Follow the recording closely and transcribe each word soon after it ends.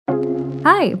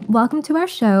Hi, welcome to our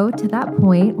show, To That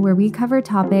Point, where we cover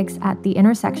topics at the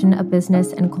intersection of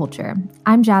business and culture.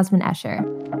 I'm Jasmine Escher.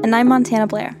 And I'm Montana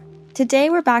Blair.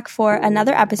 Today we're back for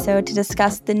another episode to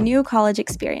discuss the new college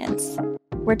experience.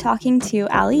 We're talking to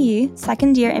Ali Yee,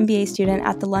 second-year MBA student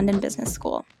at the London Business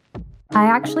School. I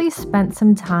actually spent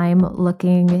some time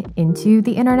looking into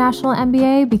the International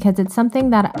MBA because it's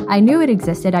something that I knew it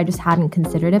existed, I just hadn't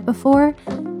considered it before.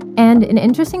 And an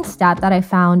interesting stat that I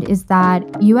found is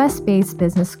that US-based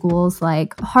business schools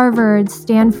like Harvard,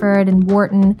 Stanford, and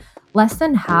Wharton, less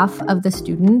than half of the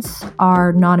students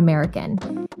are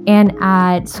non-American. And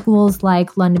at schools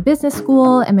like London Business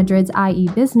School and Madrid's IE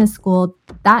Business School,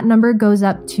 that number goes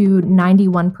up to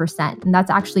 91%. And that's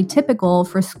actually typical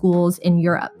for schools in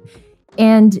Europe.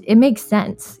 And it makes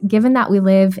sense. Given that we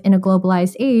live in a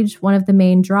globalized age, one of the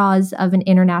main draws of an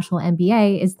international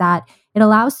MBA is that it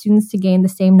allows students to gain the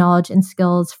same knowledge and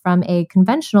skills from a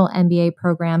conventional MBA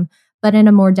program, but in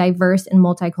a more diverse and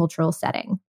multicultural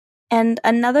setting. And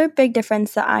another big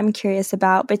difference that I'm curious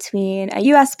about between a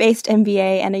US-based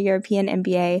MBA and a European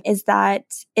MBA is that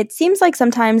it seems like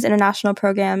sometimes international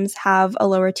programs have a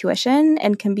lower tuition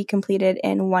and can be completed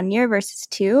in 1 year versus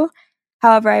 2.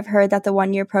 However, I've heard that the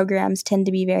 1-year programs tend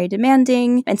to be very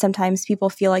demanding, and sometimes people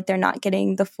feel like they're not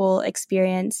getting the full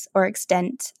experience or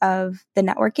extent of the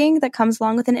networking that comes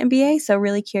along with an MBA. So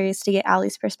really curious to get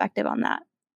Ali's perspective on that.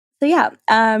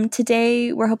 So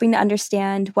today we're hoping to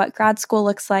understand what grad school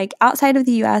looks like outside of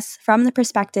the US from the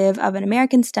perspective of an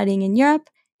American studying in Europe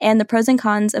and the pros and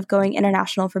cons of going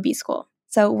international for B school.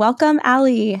 So welcome,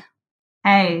 Ali.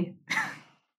 Hey.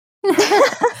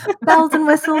 Bells and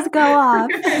whistles go off.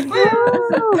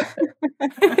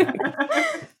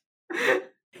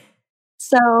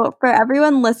 So for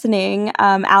everyone listening,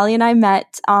 Ali and I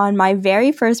met on my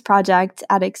very first project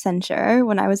at Accenture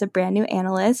when I was a brand new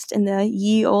analyst in the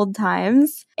ye old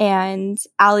times. And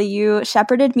Ali, you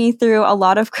shepherded me through a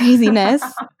lot of craziness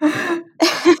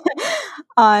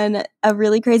on a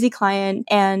really crazy client.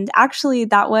 And actually,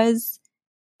 that was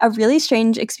a really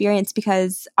strange experience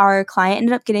because our client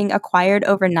ended up getting acquired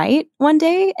overnight one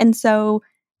day. And so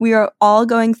we were all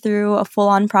going through a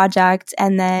full-on project,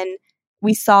 and then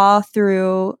we saw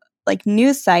through like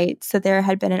news sites that there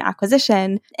had been an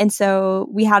acquisition. And so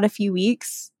we had a few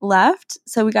weeks left.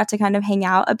 So we got to kind of hang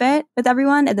out a bit with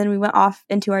everyone. And then we went off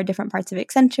into our different parts of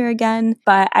Accenture again.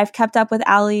 But I've kept up with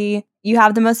Ali. You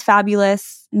have the most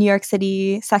fabulous New York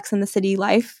City, Sex and the City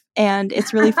life. And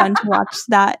it's really fun to watch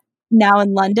that now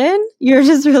in London. You're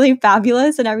just really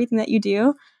fabulous in everything that you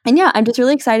do. And yeah, I'm just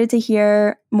really excited to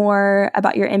hear more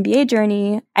about your MBA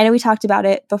journey. I know we talked about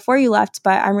it before you left,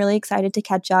 but I'm really excited to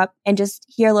catch up and just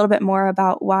hear a little bit more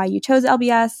about why you chose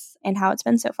LBS and how it's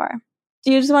been so far.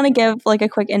 Do you just want to give like a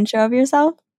quick intro of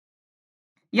yourself?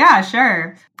 Yeah,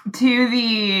 sure. To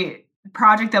the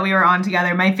project that we were on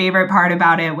together, my favorite part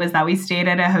about it was that we stayed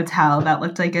at a hotel that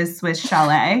looked like a Swiss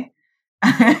chalet.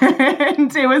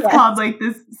 And it was called like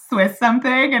this Swiss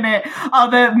something, and all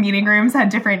the meeting rooms had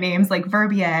different names like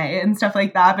Verbier and stuff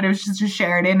like that, but it was just a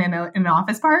Sheraton in an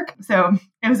office park. So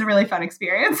it was a really fun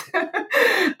experience.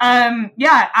 I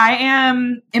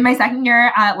am in my second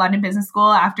year at London Business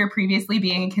School after previously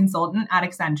being a consultant at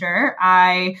Accenture.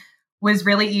 I was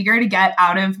really eager to get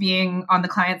out of being on the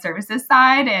client services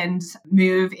side and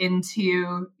move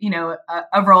into,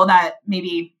 a role that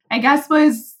maybe I guess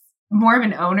was more of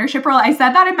an ownership role. I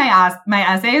said that in my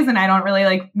essays, and I don't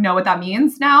really know what that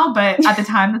means now, but at the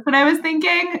time, that's what I was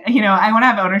thinking. I want to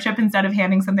have ownership instead of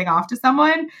handing something off to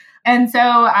someone. And so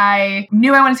I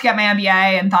knew I wanted to get my MBA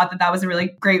and thought that was a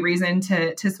really great reason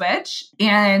to switch.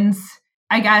 And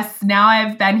I guess now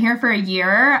I've been here for a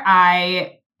year.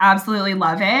 I absolutely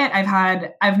love it.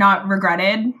 I've not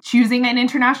regretted choosing an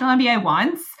international MBA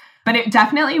once, but it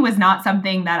definitely was not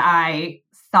something that I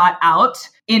thought out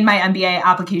in my MBA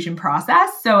application process.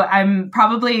 So I'm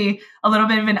probably a little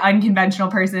bit of an unconventional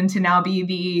person to now be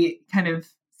the kind of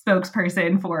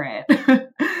spokesperson for it.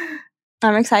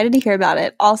 I'm excited to hear about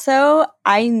it. Also,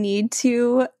 I need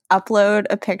to upload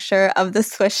a picture of the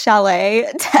Swiss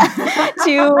chalet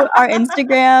to our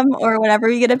Instagram or whenever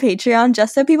we get a Patreon,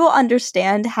 just so people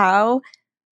understand how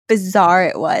bizarre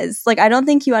it was. I don't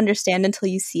think you understand until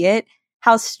you see it,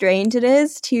 how strange it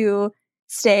is to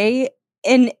stay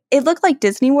in. It looked like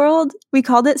Disney World. We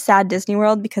called it Sad Disney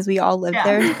World because we all lived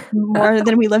there more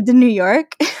than we lived in New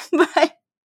York. But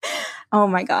oh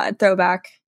my God, throwback.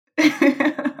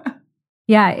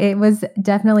 Yeah, it was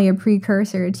definitely a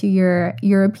precursor to your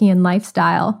European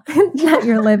lifestyle that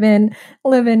you're living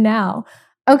now.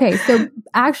 Okay, so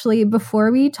actually,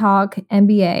 before we talk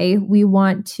MBA, we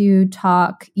want to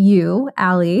talk you,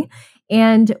 Ali.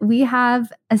 And we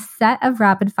have a set of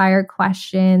rapid fire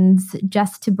questions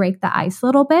just to break the ice a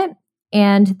little bit.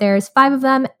 And there's 5 of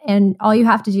them, and all you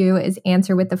have to do is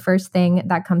answer with the first thing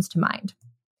that comes to mind.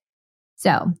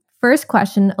 So, first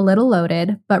question, a little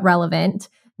loaded, but relevant.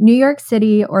 New York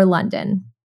City or London?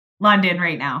 London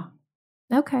right now.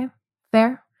 Okay,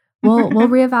 fair. We'll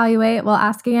reevaluate. We'll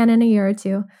ask again in a year or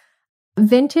two.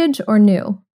 Vintage or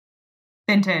new?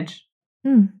 Vintage.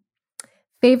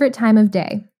 Favorite time of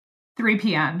day? 3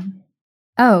 p.m.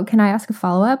 Oh, can I ask a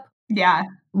follow-up? Yeah.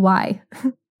 Why?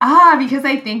 Because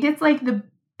I think it's like the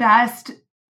best.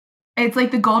 It's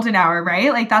like the golden hour,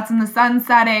 right? Like that's when the sun's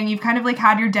setting. You've kind of like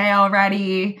had your day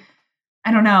already.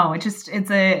 I don't know. It's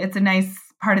a nice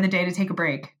part of the day to take a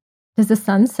break. Does the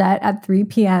sun set at 3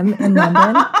 p.m. in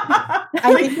London?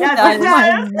 I think it does.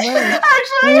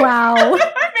 Actually, wow. Maybe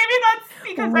that's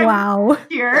because I'm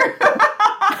here.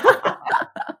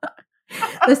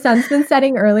 The sun's been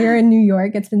setting earlier in New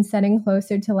York. It's been setting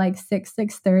closer to like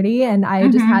 6:30. And I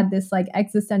just had this like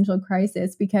existential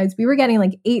crisis because we were getting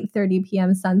like 8:30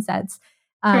 p.m. sunsets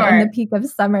in the peak of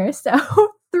summer. So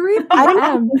 3 p.m. I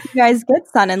don't think you guys get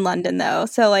sun in London though.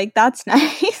 So like that's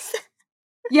nice.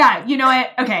 Yeah, you know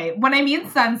what? Okay, when I mean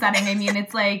sun setting, I mean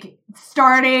it's like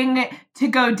starting to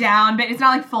go down, but it's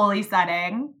not like fully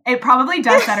setting. It probably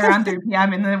does set around 3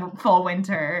 p.m. in the full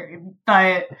winter,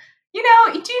 but do you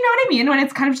know what I mean? When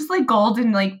it's kind of just like gold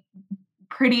and like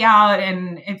pretty out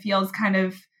and it feels kind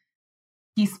of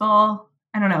peaceful.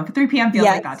 I don't know. 3 p.m. feels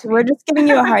like that to me. We're just giving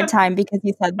you a hard time because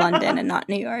you said London and not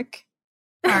New York.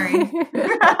 Sorry.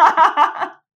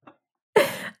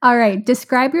 All right.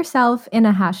 Describe yourself in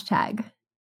a hashtag.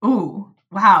 Ooh,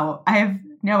 wow. I have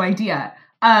no idea.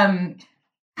 Hashtag,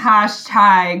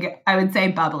 I would say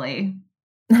bubbly.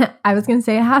 I was going to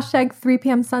say hashtag 3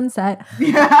 p.m. sunset.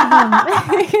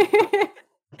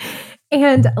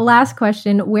 And last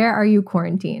question, where are you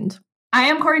quarantined? I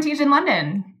am quarantined in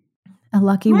London. A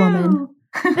lucky woman.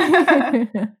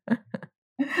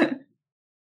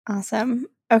 Awesome.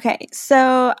 Okay,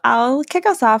 so I'll kick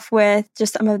us off with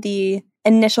just some of the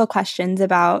initial questions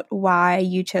about why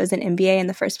you chose an MBA in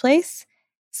the first place.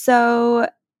 So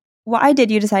why did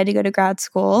you decide to go to grad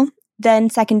school? Then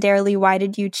secondarily, why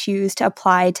did you choose to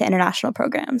apply to international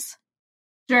programs?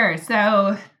 Sure.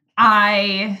 So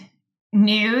I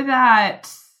knew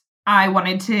that I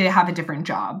wanted to have a different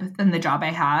job than the job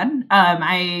I had.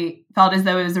 I felt as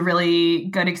though it was a really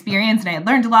good experience and I had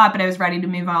learned a lot, but I was ready to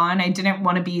move on. I didn't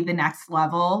want to be the next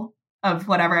level of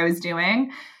whatever I was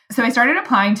doing. So I started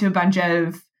applying to a bunch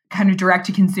of kind of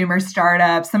direct-to-consumer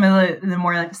startups, some of the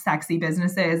more like sexy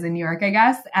businesses in New York, I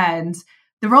guess. And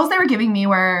the roles they were giving me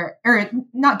were, or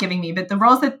not giving me, but the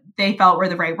roles that they felt were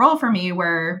the right role for me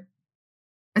were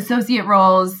associate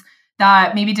roles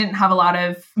that maybe didn't have a lot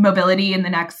of mobility in the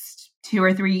next 2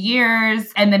 or 3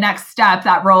 years. And the next step,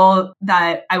 that role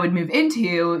that I would move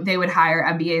into, they would hire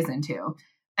MBAs into.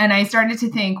 And I started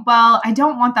to think, well, I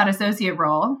don't want that associate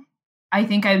role. I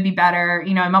think I'd be better.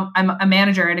 I'm a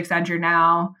manager at Accenture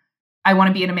now. I want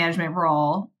to be in a management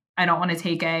role. I don't want to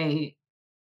take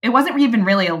it wasn't even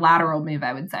really a lateral move,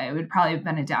 I would say. It would probably have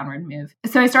been a downward move.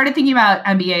 So I started thinking about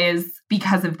MBAs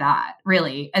because of that,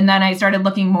 really. And then I started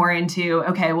looking more into,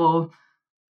 okay, well,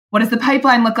 what does the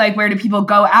pipeline look like? Where do people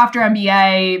go after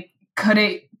MBA? Could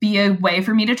it be a way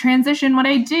for me to transition what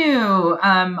I do?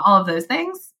 All of those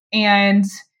things. And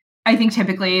I think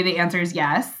typically the answer is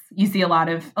yes. You see a lot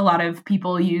of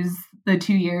people use the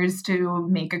 2 years to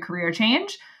make a career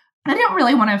change. I didn't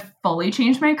really want to fully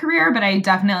change my career, but I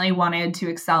definitely wanted to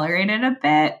accelerate it a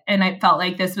bit. And I felt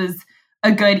like this was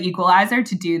a good equalizer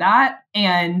to do that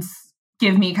and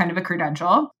give me kind of a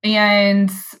credential.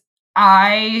 And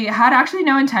I had actually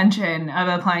no intention of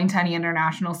applying to any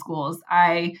international schools.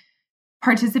 I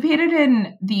participated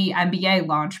in the MBA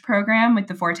launch program with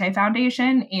the Forte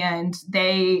Foundation. And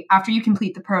after you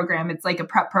complete the program, it's like a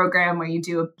prep program where you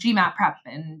do a GMAT prep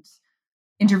and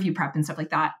interview prep and stuff like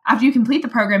that. After you complete the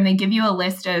program, they give you a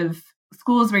list of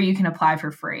schools where you can apply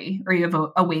for free, or you have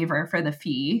a waiver for the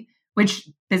fee, which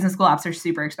business school apps are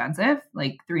super expensive,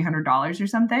 like $300 or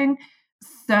something.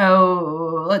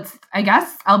 So I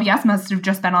guess LBS must have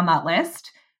just been on that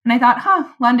list. And I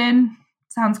thought, London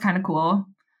sounds kind of cool.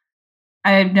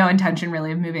 I have no intention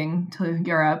really of moving to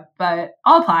Europe, but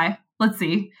I'll apply. Let's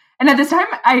see. And at this time,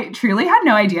 I truly had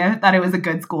no idea that it was a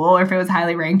good school or if it was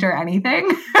highly ranked or anything.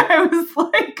 I was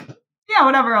like, yeah,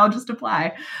 whatever, I'll just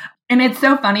apply. And it's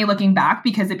so funny looking back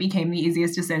because it became the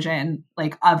easiest decision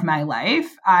of my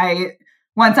life.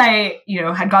 Once I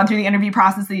had gone through the interview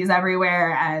processes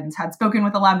everywhere and had spoken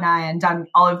with alumni and done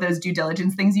all of those due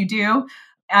diligence things you do,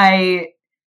 I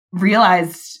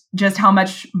realized just how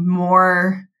much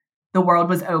more the world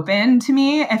was open to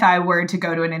me if I were to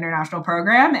go to an international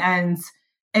program. And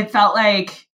it felt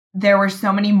like there were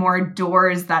so many more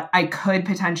doors that I could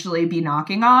potentially be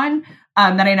knocking on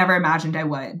that I never imagined I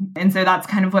would. And so that's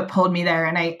kind of what pulled me there.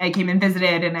 And I came and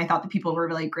visited, and I thought the people were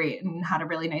really great and had a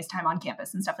really nice time on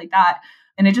campus and stuff like that.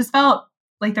 And it just felt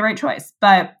like the right choice.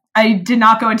 But I did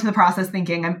not go into the process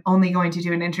thinking I'm only going to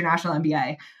do an international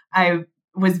MBA. I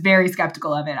was very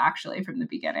skeptical of it actually from the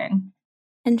beginning.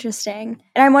 Interesting.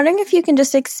 And I'm wondering if you can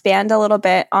just expand a little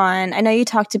bit on, I know you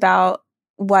talked about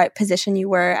what position you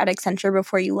were at Accenture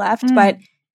before you left, but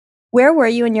where were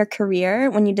you in your career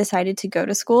when you decided to go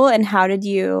to school, and how did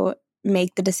you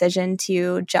make the decision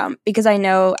to jump? Because I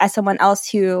know as someone else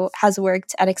who has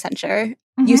worked at Accenture,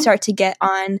 you start to get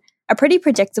on a pretty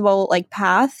predictable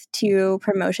path to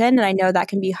promotion. And I know that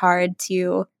can be hard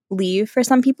to leave for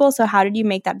some people. So how did you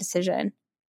make that decision?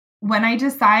 When I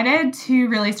decided to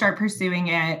really start pursuing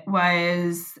it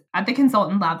was at the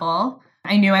consultant level.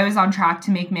 I knew I was on track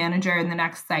to make manager in the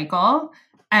next cycle,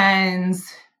 and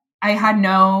I had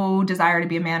no desire to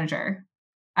be a manager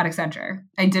at Accenture.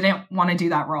 I didn't want to do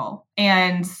that role.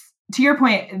 And to your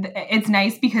point, it's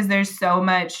nice because there's so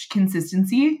much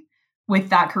consistency with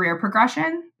that career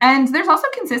progression. And there's also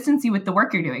consistency with the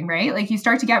work you're doing, right? Like you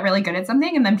start to get really good at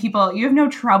something, and then you have no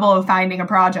trouble finding a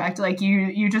project. Like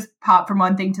you just pop from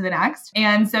one thing to the next.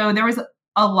 And so there was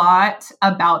a lot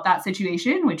about that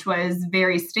situation, which was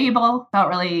very stable, felt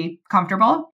really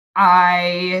comfortable.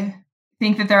 I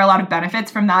think that there are a lot of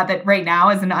benefits from that right now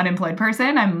as an unemployed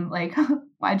person, I'm like,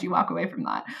 why'd you walk away from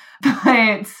that?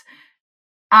 But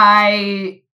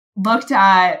I looked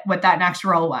at what that next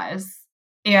role was,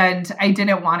 and I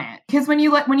didn't want it. Because when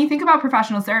you think about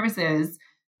professional services,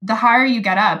 the higher you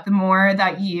get up, the more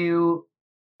that you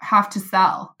have to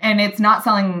sell. And it's not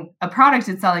selling a product,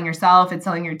 it's selling yourself, it's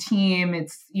selling your team,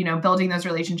 it's, building those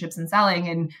relationships and selling.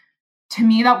 And to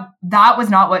me, that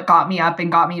was not what got me up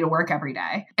and got me to work every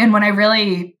day. And when I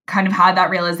really kind of had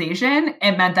that realization,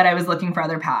 it meant that I was looking for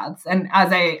other paths. And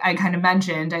as I kind of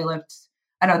mentioned, I looked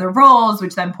at other roles,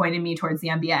 which then pointed me towards the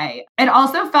MBA. It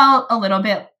also felt a little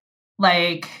bit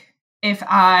like if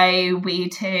I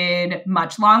waited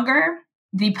much longer,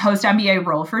 the post-MBA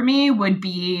role for me would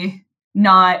be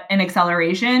not an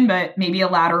acceleration, but maybe a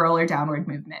lateral or downward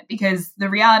movement. Because the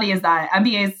reality is that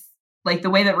MBAs, like the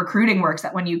way that recruiting works,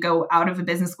 that when you go out of a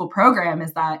business school program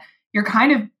is that you're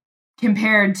kind of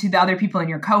compared to the other people in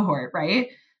your cohort, right?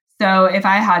 So if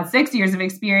I had 6 years of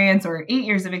experience or 8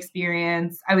 years of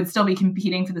experience, I would still be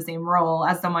competing for the same role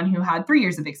as someone who had 3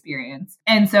 years of experience.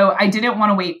 And so I didn't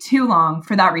want to wait too long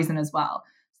for that reason as well.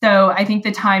 So I think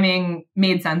the timing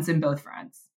made sense in both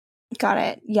fronts. Got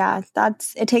it. Yeah,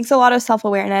 it takes a lot of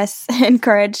self-awareness and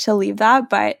courage to leave that,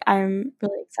 but I'm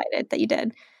really excited that you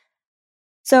did.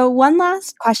 So one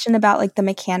last question about the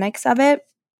mechanics of it.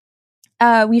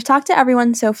 We've talked to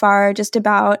everyone so far just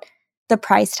about the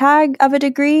price tag of a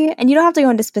degree, and you don't have to go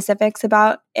into specifics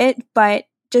about it, but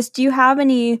just do you have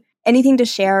anything to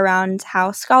share around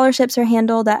how scholarships are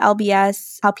handled at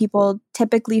LBS, how people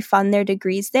typically fund their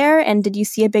degrees there, and did you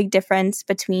see a big difference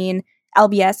between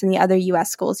LBS and the other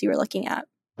US schools you were looking at?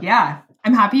 Yeah,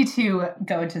 I'm happy to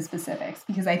go into specifics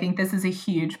because I think this is a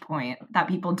huge point that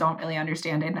people don't really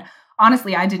understand. And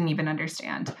honestly, I didn't even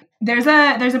understand. There's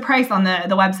a price on the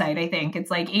website, I think.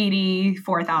 It's like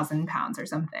 £84,000 or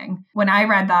something. When I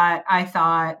read that, I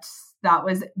thought that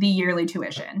was the yearly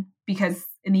tuition because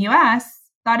in the US,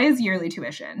 that is yearly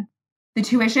tuition. The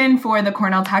tuition for the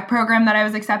Cornell Tech program that I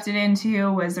was accepted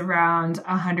into was around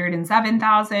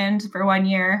 $107,000 for 1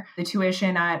 year. The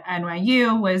tuition at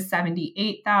NYU was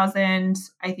 $78,000.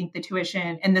 I think the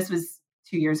tuition, and this was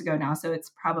 2 years ago now, so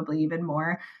it's probably even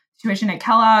more. Tuition at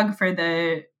Kellogg for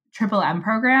the Triple M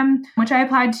program, which I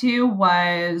applied to,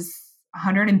 was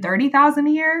 $130,000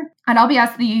 a year. At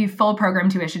LBS, the full program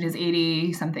tuition is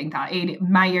 80 something.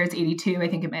 My year is 82. I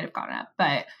think it might have gone up,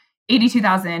 but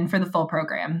 82,000 for the full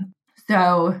program.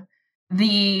 So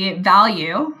the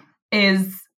value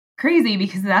is crazy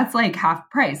because that's like half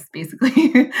price,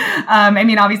 basically.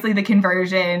 Obviously the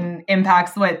conversion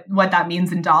impacts what that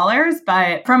means in dollars,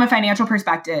 but from a financial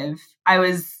perspective, I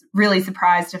was really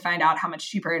surprised to find out how much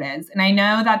cheaper it is. And I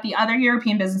know that the other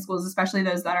European business schools, especially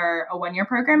those that are a 1-year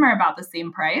program, are about the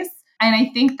same price. And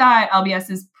I think that LBS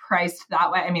is priced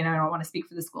that way. I don't want to speak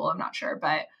for the school, I'm not sure,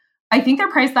 but I think they're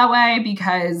priced that way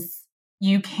because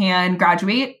you can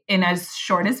graduate in as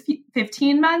short as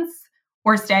 15 months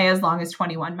or stay as long as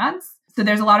 21 months. So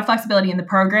there's a lot of flexibility in the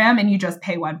program and you just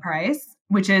pay one price,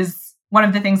 which is one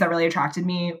of the things that really attracted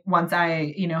me once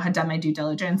I, had done my due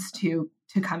diligence to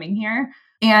coming here.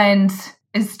 And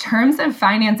in terms of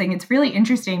financing, it's really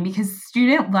interesting because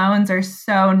student loans are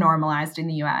so normalized in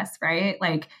the US, right?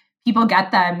 Like people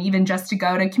get them even just to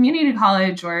go to community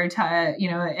college or to,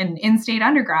 an in-state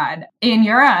undergrad. In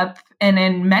Europe and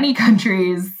in many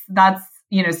countries, that's,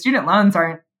 student loans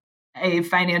aren't a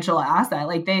financial asset.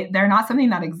 Like they're not something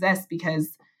that exists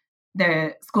because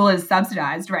the school is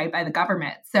subsidized, right, by the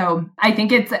government. So I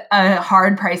think it's a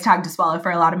hard price tag to swallow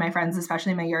for a lot of my friends,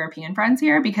 especially my European friends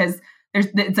here, because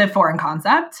it's a foreign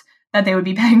concept that they would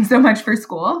be paying so much for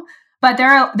school. But there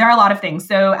are a lot of things.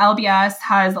 So LBS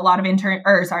has a lot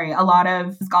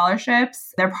of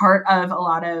scholarships. They're part of a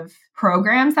lot of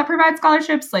programs that provide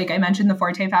scholarships. Like I mentioned, the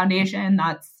Forte Foundation,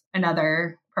 that's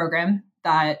another program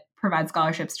that provides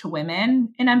scholarships to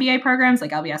women in MBA programs.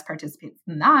 Like LBS participates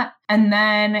in that. And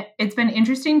then it's been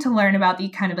interesting to learn about the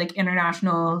kind of like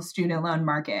international student loan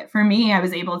market. For me, I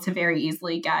was able to very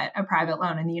easily get a private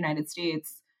loan in the United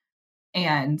States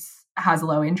and has a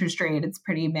low interest rate. It's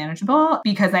pretty manageable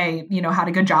because I, had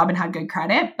a good job and had good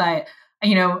credit. But,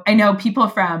 I know people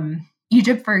from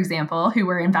Egypt, for example, who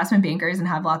were investment bankers and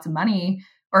have lots of money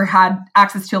or had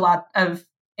access to a lot of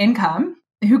income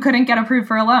who couldn't get approved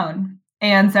for a loan.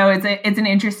 And so it's an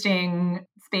interesting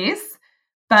space.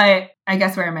 But I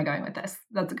guess where am I going with this?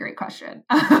 That's a great question.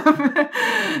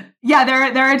 Yeah,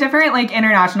 there are different like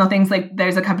international things. Like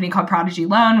there's a company called Prodigy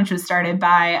Loan, which was started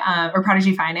by, or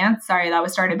Prodigy Finance, that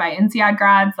was started by INSEAD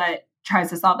grads that tries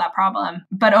to solve that problem.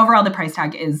 But overall, the price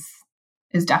tag is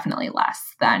definitely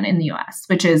less than in the US,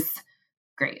 which is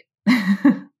great.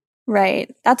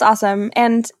 Right. That's awesome.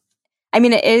 And I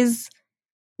mean, it is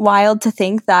wild to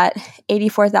think that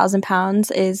 84,000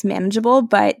 pounds is manageable,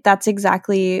 but that's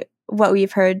exactly what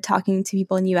we've heard talking to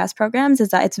people in US programs, is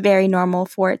that it's very normal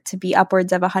for it to be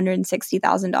upwards of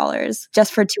 $160,000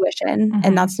 just for tuition. Mm-hmm.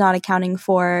 And that's not accounting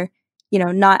for,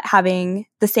 not having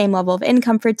the same level of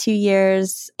income for 2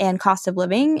 years and cost of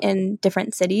living in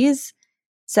different cities.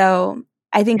 So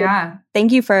I think,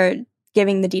 thank you for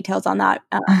giving the details on that,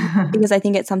 because I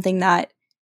think it's something that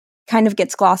kind of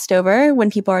gets glossed over when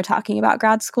people are talking about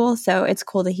grad school. So it's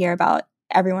cool to hear about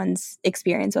everyone's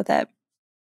experience with it.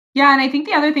 Yeah. And I think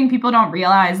the other thing people don't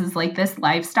realize is like this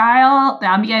lifestyle, the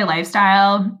MBA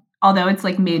lifestyle, although it's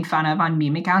like made fun of on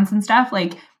meme accounts and stuff,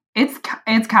 like it's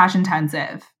cash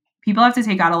intensive. People have to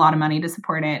take out a lot of money to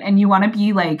support it. And you want to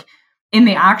be like in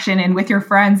the action and with your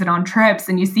friends and on trips,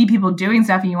 and you see people doing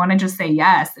stuff and you want to just say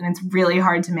yes. And it's really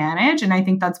hard to manage. And I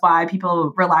think that's why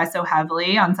people rely so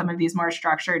heavily on some of these more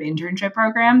structured internship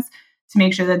programs to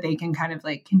make sure that they can kind of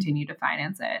like continue to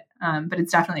finance it. But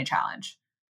it's definitely a challenge.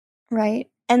 Right.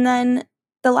 And then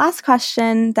the last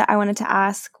question that I wanted to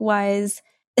ask was,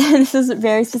 this is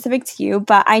very specific to you,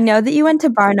 but I know that you went to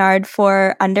Barnard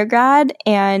for undergrad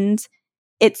and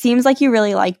it seems like you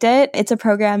really liked it. It's a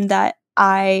program that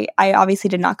I obviously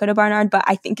did not go to Barnard, but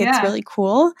I think it's really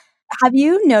cool. Have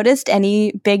you noticed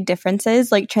any big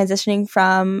differences, like transitioning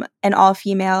from an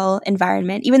all-female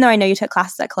environment, even though I know you took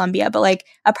classes at Columbia, but like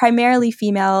a primarily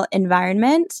female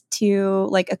environment to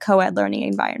like a co-ed learning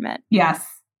environment? Yes.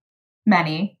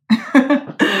 Many. Where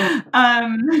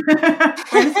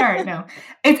to start? No.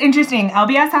 It's interesting.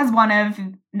 LBS has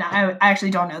I actually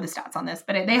don't know the stats on this,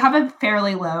 but they have a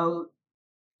fairly low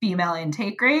female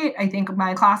intake rate. I think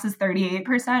my class is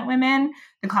 38% women.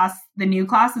 The new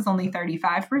class is only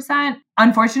 35%.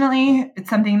 Unfortunately, it's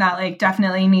something that like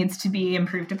definitely needs to be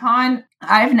improved upon.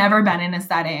 I've never been in a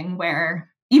setting where,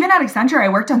 even at Accenture, I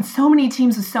worked on so many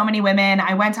teams with so many women.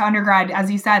 I went to undergrad, as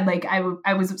you said, like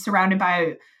I was surrounded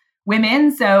by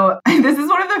women. So this is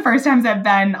one of the first times I've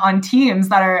been on teams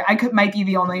that might be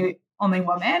the only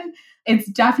woman. It's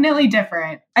definitely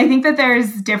different. I think that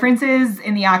there's differences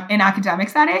in academic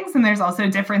settings, and there's also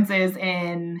differences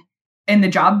in the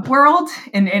job world,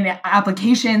 in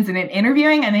applications and in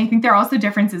interviewing. And I think there are also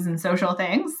differences in social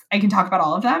things. I can talk about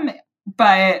all of them,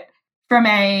 but from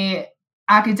a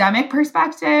academic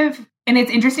perspective, and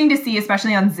it's interesting to see,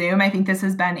 especially on Zoom, I think this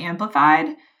has been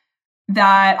amplified,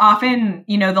 that often,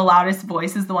 the loudest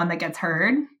voice is the one that gets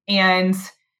heard. And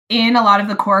in a lot of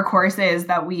the core courses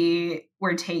that we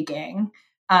were taking,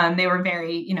 they were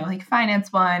very, like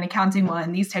finance 1, accounting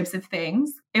 1, these types of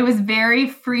things. It was very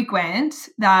frequent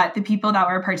that the people that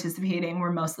were participating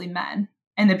were mostly men,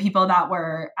 and the people that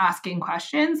were asking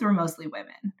questions were mostly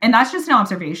women. And that's just an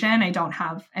observation. I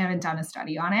haven't done a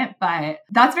study on it, but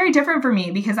that's very different for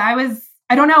me because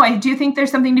I don't know. I do think there's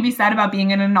something to be said about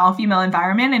being in an all-female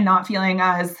environment and not feeling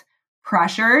as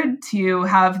pressured to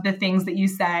have the things that you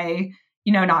say,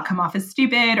 not come off as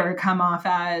stupid or come off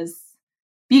as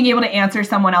being able to answer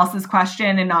someone else's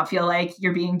question and not feel like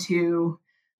you're being too,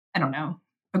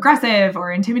 aggressive or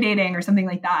intimidating or something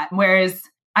like that. Whereas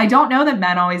I don't know that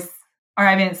men always, or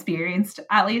I've experienced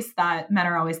at least, that men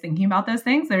are always thinking about those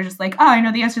things. They're just like, oh, I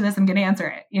know the answer to this, I'm going to answer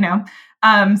it,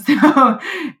 So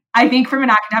I think from an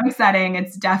academic setting,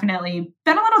 it's definitely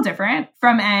been a little different.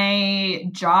 From a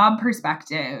job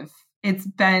perspective, it's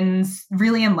been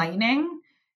really enlightening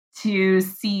to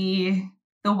see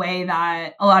the way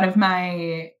that a lot of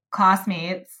my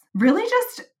classmates really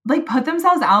just like put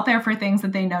themselves out there for things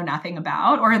that they know nothing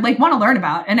about or like want to learn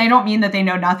about. And I don't mean that they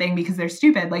know nothing because they're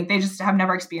stupid. Like they just have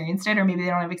never experienced it, or maybe they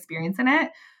don't have experience in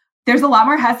it. There's a lot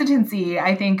more hesitancy,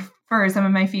 I think, for some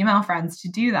of my female friends to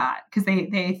do that because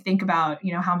they think about,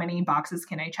 how many boxes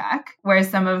can I check? Whereas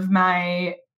some of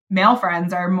my male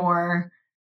friends are more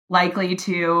likely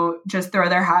to just throw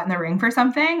their hat in the ring for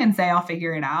something and say, I'll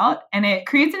figure it out. And it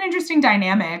creates an interesting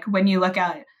dynamic when you look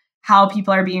at how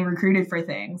people are being recruited for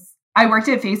things. I worked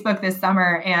at Facebook this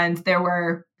summer and there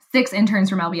were 6 interns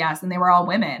from LBS and they were all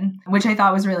women, which I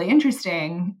thought was really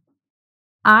interesting.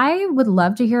 I would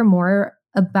love to hear more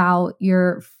about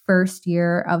your first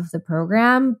year of the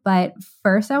program, but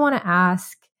first I want to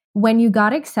ask, when you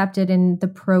got accepted in the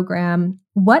program,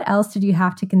 what else did you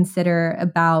have to consider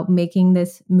about making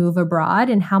this move abroad?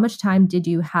 And how much time did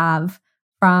you have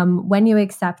from when you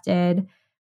accepted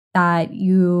that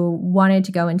you wanted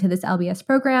to go into this LBS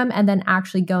program and then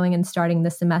actually going and starting the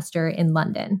semester in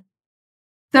London?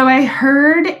 So I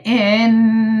heard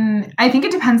I think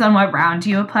it depends on what round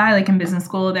you apply. Like in business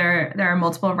school, there are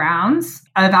multiple rounds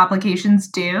of applications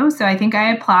due. So I think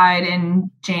I applied in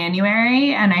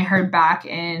January and I heard back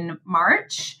in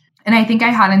March. And I think I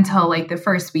had until like the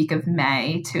first week of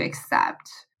May to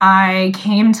accept. I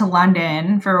came to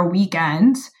London for a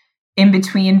weekend in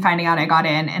between finding out I got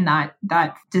in and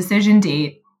that decision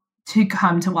date to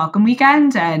come to Welcome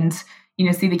Weekend and,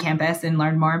 see the campus and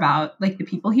learn more about like the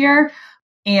people here.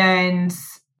 And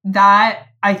that,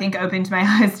 I think, opened my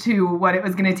eyes to what it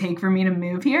was going to take for me to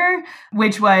move here,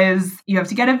 which was you have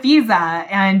to get a visa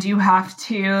and you have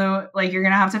to, like, you're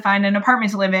going to have to find an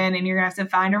apartment to live in and you're going to have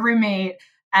to find a roommate.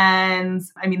 And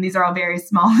I mean, these are all very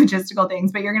small logistical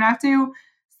things, but you're going to have to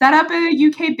set up a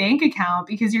UK bank account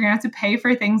because you're going to have to pay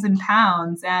for things in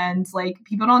pounds. And like,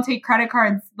 people don't take credit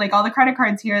cards, like all the credit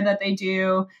cards here that they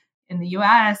do in the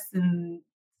US. And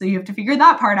so you have to figure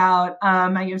that part out.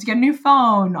 You have to get a new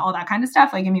phone, all that kind of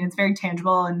stuff. Like, I mean, it's very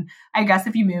tangible. And I guess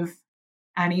if you move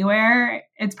anywhere,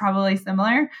 it's probably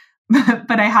similar.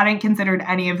 But I hadn't considered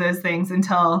any of those things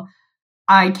until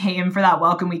I came for that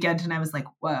Welcome Weekend. And I was like,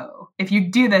 whoa, if you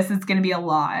do this, it's going to be a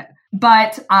lot.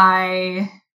 But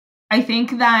I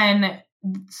think then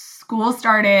school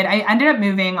started. I ended up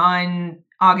moving on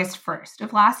August 1st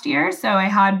of last year. So I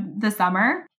had the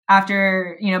summer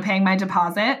after, paying my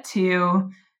deposit to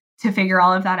figure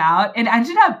all of that out. It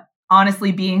ended up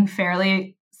honestly being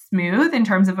fairly smooth in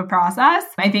terms of a process.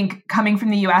 I think coming from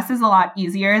the US is a lot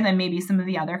easier than maybe some of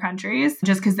the other countries,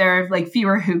 just because there are like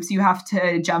fewer hoops you have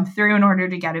to jump through in order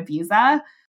to get a visa.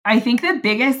 I think the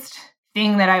biggest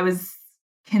thing that I was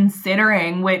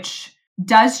considering, which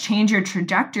does change your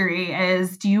trajectory,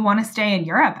 is do you want to stay in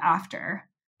Europe after?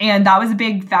 And that was a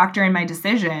big factor in my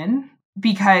decision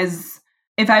because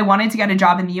if I wanted to get a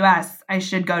job in the US, I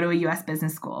should go to a US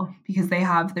business school because they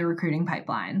have the recruiting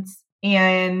pipelines.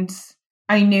 And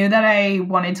I knew that I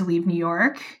wanted to leave New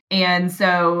York. And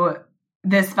so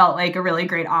this felt like a really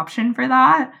great option for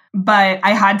that. But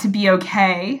I had to be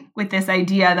okay with this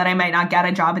idea that I might not get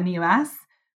a job in the US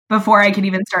before I could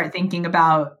even start thinking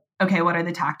about, okay, what are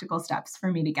the tactical steps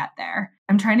for me to get there?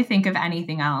 I'm trying to think of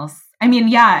anything else. I mean,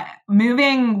 yeah,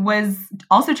 moving was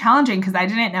also challenging because I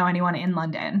didn't know anyone in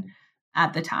London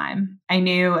at the time. I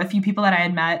knew a few people that I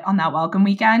had met on that Welcome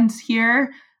Weekend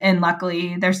here, and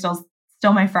luckily they're still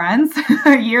my friends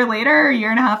a year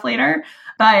and a half later.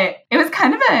 But it was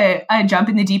kind of a jump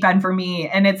in the deep end for me,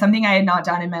 and it's something I had not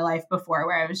done in my life before,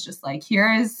 where I was just like,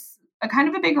 here is a kind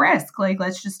of a big risk. Like,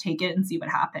 let's just take it and see what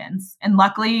happens. And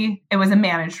luckily, it was a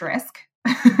managed risk.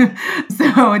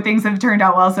 So things have turned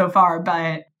out well so far,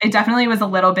 but it definitely was a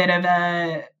little bit of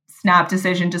a snap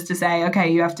decision just to say,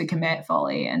 okay, you have to commit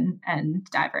fully and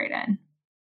dive right in.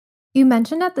 You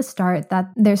mentioned at the start that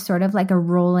there's sort of like a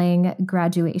rolling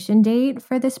graduation date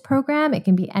for this program. It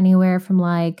can be anywhere from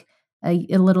like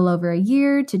a little over a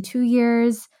year to 2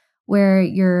 years where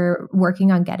you're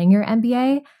working on getting your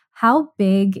MBA. How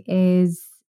big is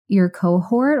your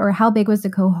cohort, or how big was the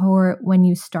cohort when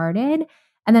you started?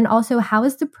 And then also, how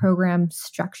is the program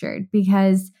structured?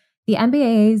 Because the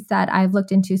MBAs that I've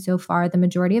looked into so far, the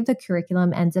majority of the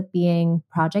curriculum ends up being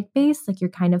project-based. Like, you're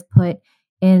kind of put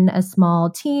in a small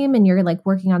team and you're like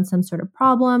working on some sort of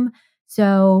problem.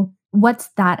 So what's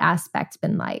that aspect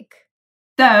been like?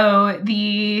 So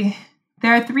the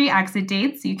There are 3 exit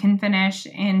dates. You can finish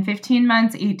in 15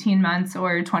 months, 18 months,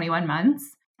 or 21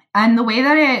 months. And the way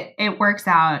that it works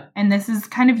out, and this is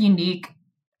kind of unique,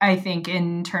 I think,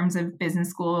 in terms of business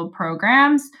school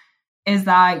programs, is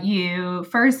that you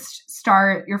first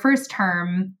start your first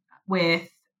term with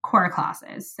core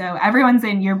classes. So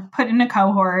you're put in a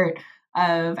cohort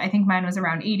of, I think mine was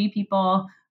around 80 people.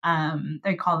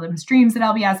 They call them streams at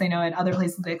LBS. I know at other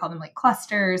places they call them like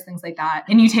clusters, things like that.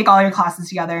 And you take all your classes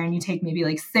together and you take maybe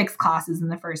like 6 classes in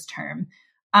the first term.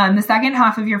 The second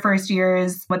half of your first year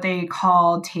is what they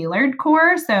call tailored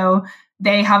core. So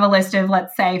they have a list of,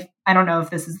 let's say, I don't know if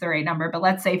this is the right number, but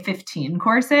let's say 15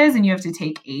 courses and you have to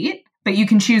take 8, but you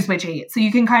can choose which 8. So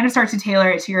you can kind of start to tailor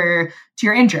it to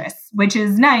your interests, which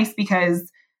is nice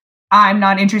because I'm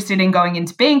not interested in going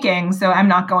into banking, so I'm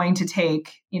not going to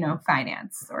take,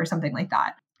 finance or something like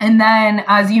that. And then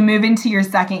as you move into your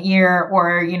second year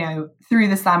or, through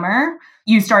the summer,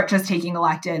 you start just taking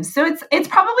electives. So it's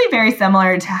probably very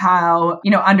similar to how,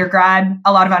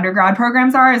 a lot of undergrad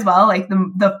programs are as well. Like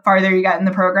the farther you get in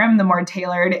the program, the more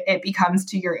tailored it becomes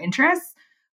to your interests.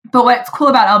 But what's cool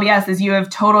about LBS is you have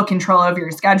total control over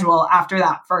your schedule after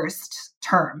that first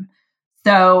term.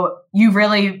 So you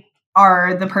really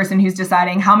are the person who's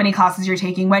deciding how many classes you're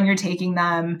taking, when you're taking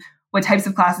them, what types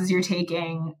of classes you're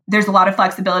taking. There's a lot of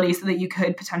flexibility so that you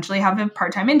could potentially have a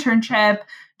part-time internship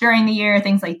during the year,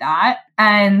 things like that.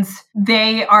 And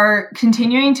they are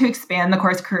continuing to expand the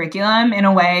course curriculum in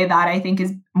a way that I think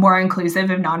is more inclusive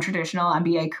of non-traditional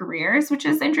MBA careers, which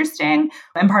is interesting.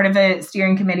 I'm part of a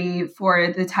steering committee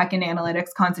for the tech and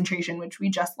analytics concentration, which we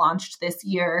just launched this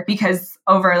year because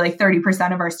over like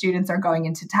 30% of our students are going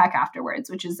into tech afterwards,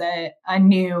 which is a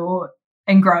new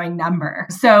and growing number.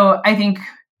 So I think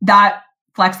that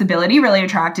flexibility really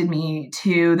attracted me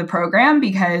to the program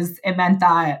because it meant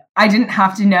that I didn't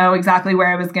have to know exactly where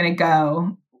I was going to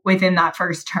go within that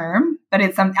first term. But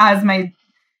it's as my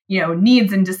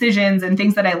needs and decisions and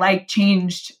things that I like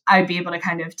changed, I'd be able to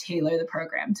kind of tailor the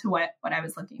program to what I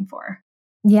was looking for.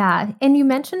 Yeah. And you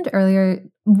mentioned earlier,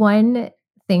 one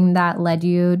thing that led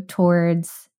you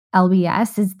towards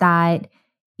LBS is that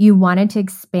you wanted to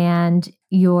expand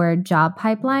your job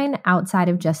pipeline outside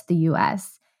of just the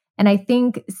US. And I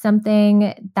think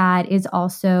something that is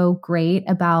also great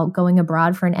about going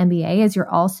abroad for an MBA is you're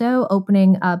also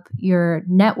opening up your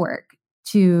network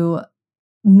to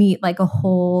meet like a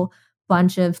whole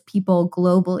bunch of people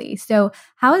globally. So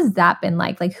how has that been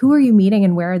like? Like, who are you meeting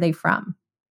and where are they from?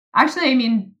 Actually, I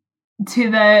mean, to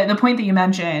the point that you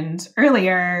mentioned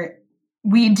earlier,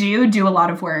 we do a lot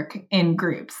of work in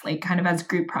groups, like kind of as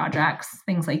group projects,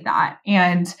 things like that.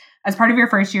 And as part of your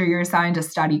first year, you're assigned a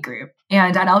study group.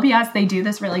 And at LBS, they do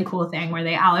this really cool thing where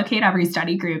they allocate every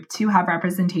study group to have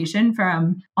representation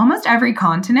from almost every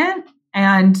continent.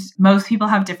 And most people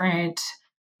have different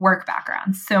work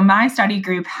backgrounds. So my study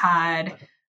group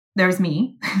there's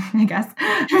me, I guess.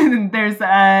 There's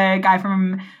a guy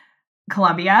from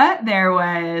Colombia. There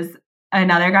was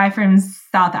another guy from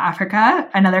South Africa,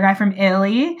 another guy from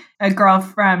Italy, a girl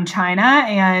from China,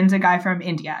 and a guy from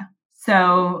India.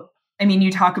 So, I mean,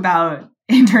 you talk about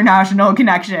international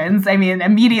connections. I mean,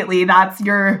 immediately that's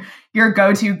your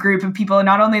go-to group of people,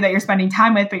 not only that you're spending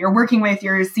time with, but you're working with,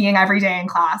 you're seeing every day in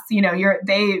class.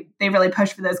 They really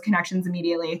push for those connections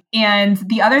immediately. And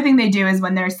the other thing they do is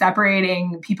when they're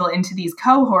separating people into these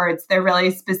cohorts, they're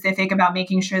really specific about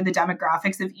making sure the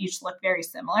demographics of each look very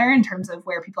similar in terms of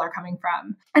where people are coming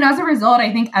from. And as a result,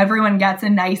 I think everyone gets a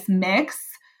nice mix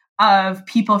of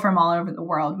people from all over the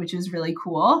world, which is really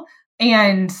cool.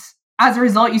 And as a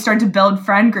result, you start to build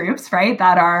friend groups, right,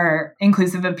 that are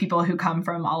inclusive of people who come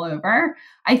from all over.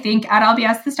 I think at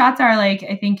LBS, the stats are like,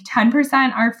 I think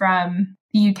 10% are from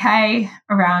the UK,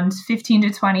 around 15 to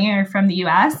 20 are from the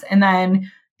US, and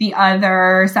then the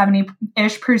other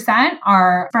 70-ish%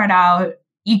 are spread out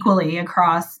equally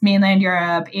across mainland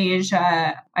Europe,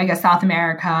 Asia, I guess South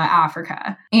America,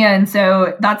 Africa. And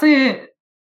so that's a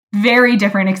very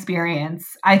different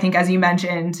experience, I think, as you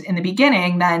mentioned in the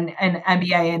beginning, than an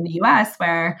MBA in the US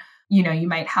where, you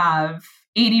might have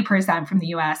 80% from the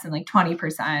US and like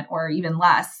 20% or even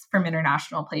less from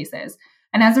international places.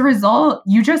 And as a result,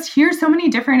 you just hear so many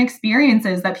different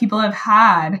experiences that people have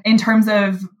had in terms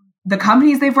of the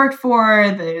companies they've worked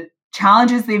for, the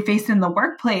challenges they've faced in the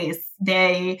workplace,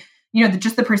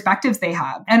 just the perspectives they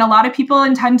have. And a lot of people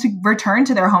intend to return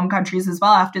to their home countries as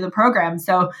well after the program.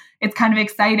 So it's kind of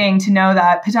exciting to know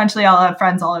that potentially I'll have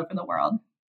friends all over the world.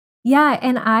 Yeah.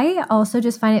 And I also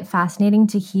just find it fascinating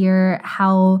to hear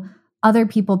how other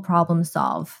people problem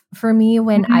solve. For me,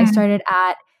 when I started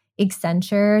at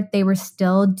Accenture, they were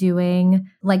still doing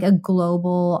like a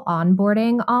global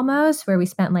onboarding almost, where we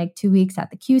spent like 2 weeks at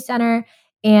the Q Center.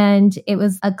 And it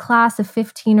was a class of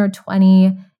 15 or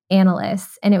 20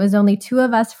 analysts. And it was only 2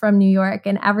 of us from New York,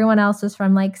 and everyone else was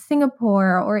from like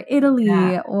Singapore or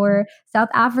Italy or South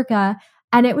Africa.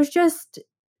 And it was just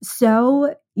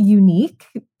so unique,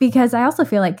 because I also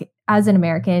feel like as an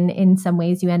American, in some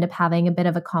ways, you end up having a bit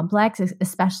of a complex,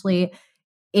 especially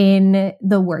in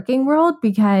the working world,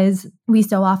 because we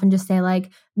so often just say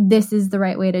like, this is the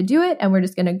right way to do it, and we're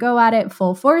just going to go at it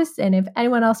full force. And if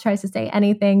anyone else tries to say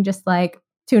anything, just like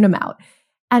tune them out.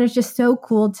 And it's just so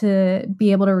cool to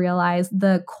be able to realize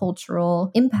the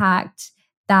cultural impact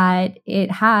that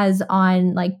it has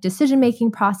on like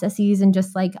decision-making processes, and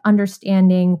just like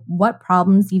understanding what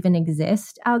problems even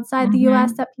exist outside the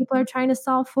US that people are trying to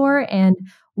solve for, and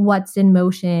what's in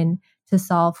motion to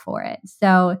solve for it.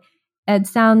 So it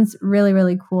sounds really,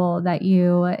 really cool that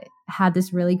you had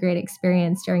this really great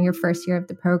experience during your first year of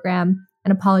the program.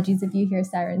 And apologies if you hear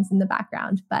sirens in the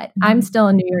background, but I'm still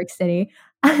in New York City.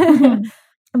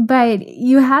 But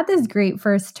you had this great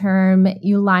first term.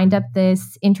 You lined up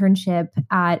this internship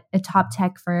at a top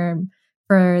tech firm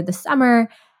for the summer.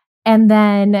 And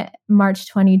then March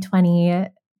 2020,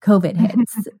 COVID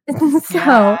hits.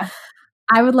 So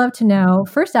I would love to know,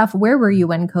 first off, where were you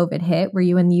when COVID hit? Were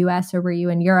you in the US or were you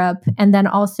in Europe? And then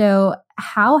also,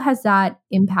 how has that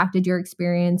impacted your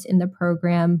experience in the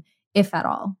program, if at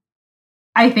all?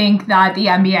 I think that the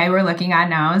MBA we're looking at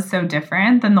now is so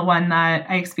different than the one that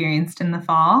I experienced in the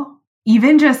fall.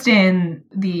 Even just in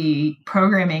the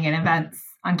programming and events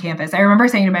on campus. I remember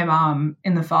saying to my mom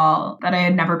in the fall that I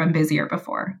had never been busier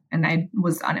before, and I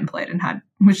was unemployed and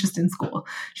was just in school.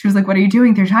 She was like, "What are you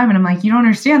doing with your time?" And I'm like, "You don't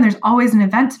understand. There's always an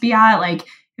event to be at. Like,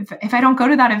 if I don't go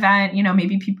to that event, you know,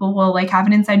 maybe people will like have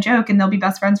an inside joke and they'll be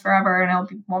best friends forever, and I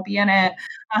won't be in it."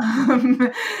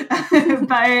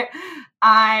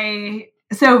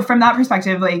 So from that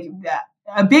perspective, like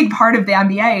a big part of the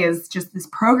MBA is just this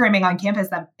programming on campus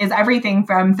that is everything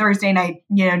from Thursday night,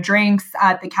 drinks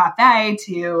at the cafe,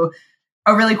 to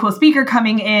a really cool speaker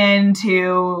coming in,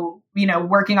 to,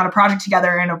 working on a project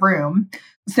together in a room.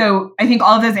 So I think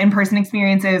all of those in-person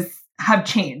experiences have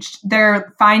changed.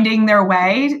 They're finding their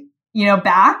way,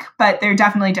 back, but they're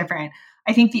definitely different.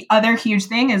 I think the other huge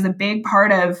thing is a big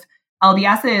part of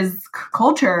LBS's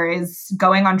culture is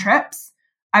going on trips.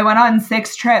 I went on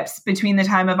 6 trips between the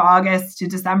time of August to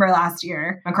December last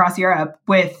year across Europe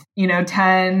with,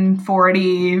 10,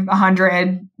 40,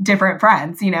 100 different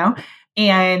friends,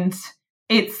 and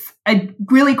it's a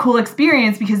really cool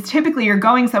experience because typically you're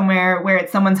going somewhere where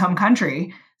it's someone's home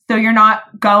country. So you're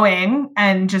not going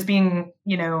and just being,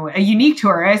 a unique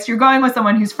tourist. You're going with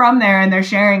someone who's from there, and they're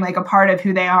sharing like a part of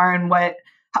who they are and what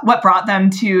brought them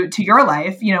to your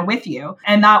life, with you.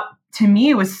 And that, to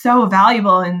me, was so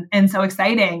valuable and so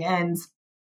exciting. And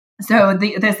so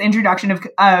this introduction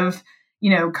of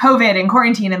COVID and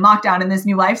quarantine and lockdown and this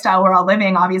new lifestyle we're all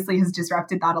living obviously has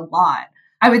disrupted that a lot.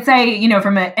 I would say,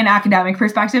 from an academic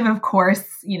perspective, of course,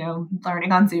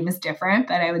 learning on Zoom is different,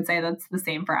 but I would say that's the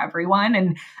same for everyone.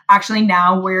 And actually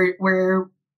now we're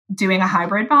doing a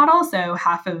hybrid model. So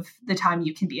half of the time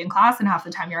you can be in class and half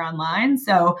the time you're online.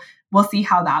 So we'll see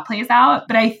how that plays out.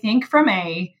 But I think from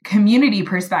a community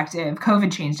perspective,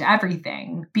 COVID changed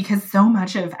everything, because for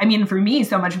me,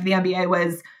 so much of the MBA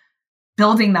was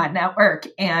building that network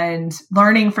and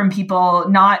learning from people,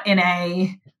 not in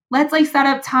a, let's like set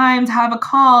up time to have a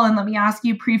call and let me ask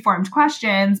you preformed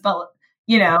questions, but,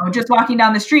 just walking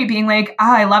down the street being like,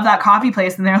 I love that coffee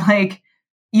place. And they're like,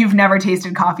 you've never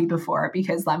tasted coffee before,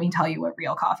 because let me tell you what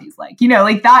real coffee is like,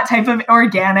 like that type of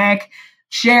organic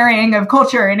sharing of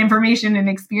culture and information and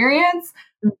experience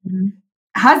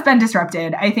has been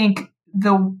disrupted. I think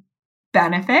the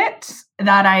benefit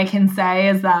that I can say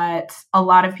is that a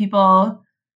lot of people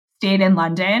stayed in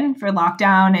London for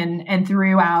lockdown and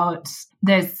throughout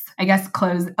this, I guess,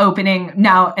 opening, but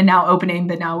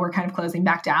now we're kind of closing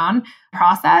back down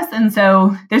process. And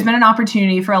so there's been an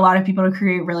opportunity for a lot of people to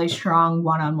create really strong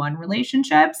one-on-one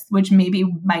relationships, which maybe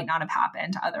might not have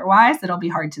happened otherwise. It'll be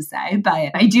hard to say,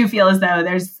 but I do feel as though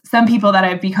there's some people that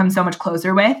I've become so much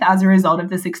closer with as a result of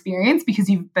this experience, because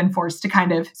you've been forced to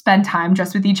kind of spend time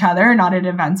just with each other, not at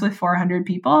events with 400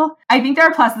 people. I think there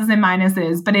are pluses and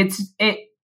minuses, but it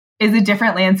is a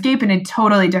different landscape and a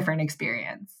totally different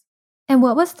experience. And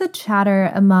what was the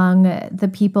chatter among the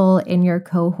people in your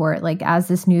cohort? Like, as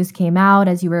this news came out,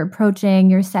 as you were approaching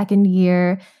your second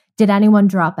year, did anyone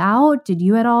drop out? Did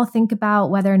you at all think about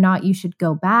whether or not you should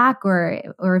go back, or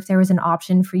if there was an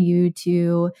option for you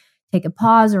to take a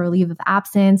pause or a leave of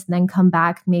absence and then come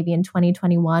back maybe in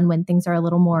 2021 when things are a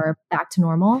little more back to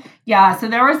normal? Yeah, so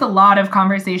there was a lot of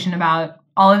conversation about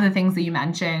all of the things that you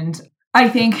mentioned. I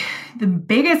think the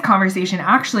biggest conversation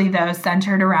actually, though,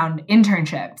 centered around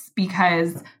internships,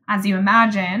 because as you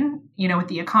imagine, with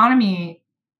the economy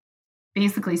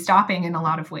basically stopping in a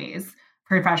lot of ways,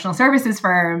 professional services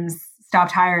firms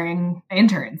stopped hiring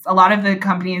interns. A lot of the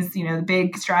companies, the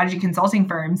big strategy consulting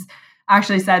firms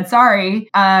actually said, sorry,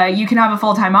 you can have a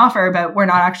full-time offer, but we're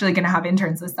not actually going to have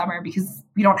interns this summer because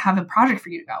we don't have a project for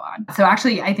you to go on. So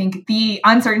actually, I think the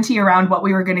uncertainty around what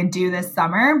we were going to do this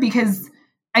summer, because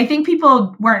I think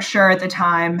people weren't sure at the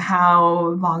time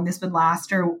how long this would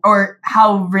last or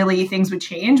how really things would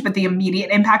change. But the immediate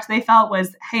impact they felt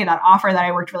was, hey, that offer that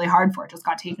I worked really hard for just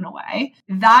got taken away.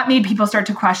 That made people start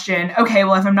to question, okay,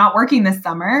 well, if I'm not working this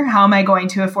summer, how am I going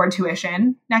to afford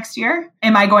tuition next year?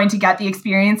 Am I going to get the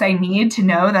experience I need to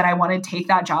know that I want to take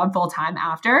that job full time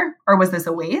after? Or was this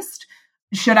a waste?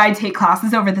 Should I take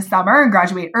classes over the summer and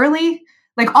graduate early?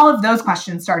 Like all of those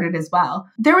questions started as well.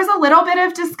 There was a little bit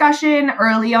of discussion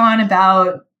early on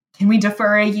about, can we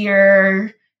defer a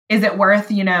year? Is it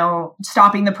worth,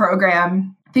 stopping the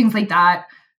program? Things like that.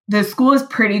 The school is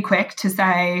pretty quick to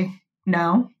say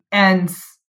no. And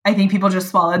I think people just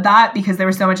swallowed that because there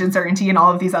was so much uncertainty in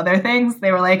all of these other things.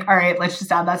 They were like, all right, let's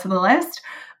just add that to the list.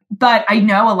 But I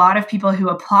know a lot of people who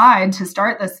applied to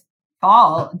start this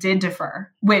fall did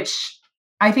defer, which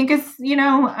I think is,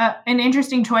 an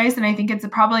interesting choice. And I think it's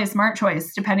probably a smart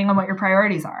choice depending on what your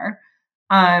priorities are.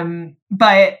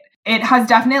 But it has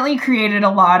definitely created a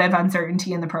lot of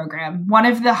uncertainty in the program. One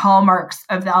of the hallmarks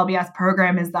of the LBS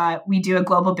program is that we do a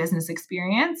global business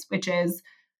experience, which is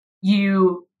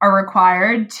you are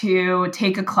required to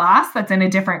take a class that's in a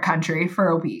different country for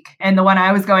a week. And the one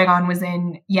I was going on was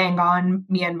in Yangon,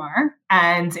 Myanmar,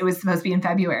 and it was supposed to be in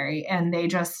February. And they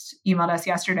just emailed us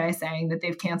yesterday saying that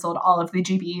they've canceled all of the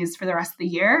GBs for the rest of the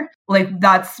year. Like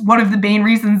that's one of the main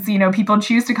reasons, people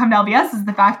choose to come to LBS is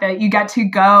the fact that you get to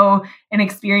go and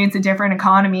experience a different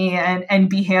economy and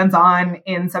be hands-on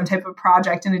in some type of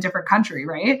project in a different country,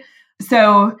 right?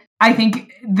 So I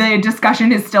think the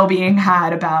discussion is still being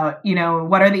had about,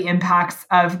 what are the impacts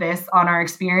of this on our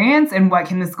experience and what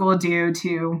can the school do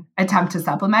to attempt to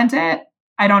supplement it?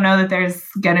 I don't know that there's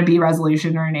going to be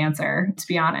resolution or an answer, to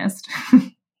be honest.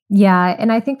 Yeah,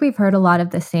 and I think we've heard a lot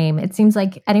of the same. It seems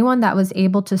like anyone that was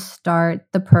able to start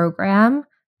the program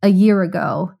a year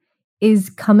ago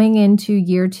is coming into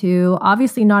year two,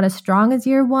 obviously not as strong as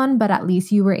year one, but at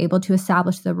least you were able to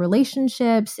establish the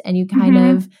relationships and you kind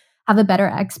of have a better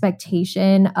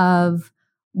expectation of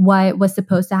what was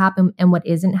supposed to happen and what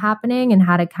isn't happening and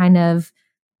how to kind of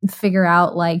figure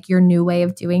out like your new way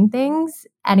of doing things.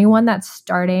 Anyone that's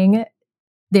starting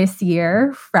this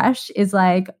year fresh is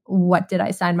like, what did I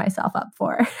sign myself up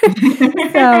for?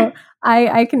 So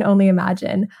I can only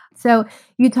imagine. So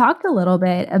you talked a little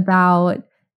bit about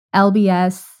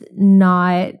LBS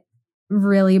not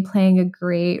really playing a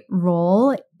great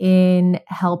role in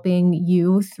helping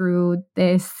you through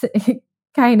this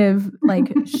kind of like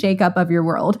shakeup of your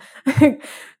world,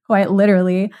 quite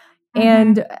literally.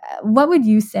 And what would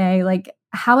you say, like,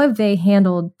 how have they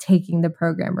handled taking the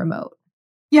program remote?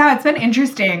 Yeah, it's been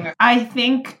interesting. I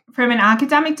think from an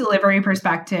academic delivery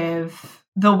perspective,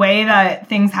 the way that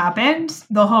things happened,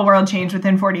 the whole world changed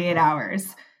within 48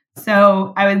 hours.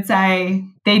 So I would say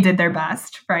they did their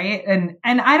best, right? And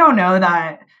I don't know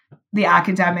that the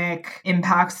academic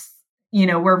impacts,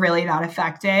 were really that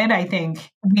affected. I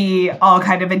think we all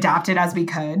kind of adapted as we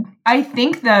could. I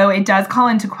think, though, it does call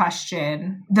into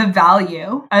question the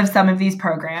value of some of these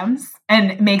programs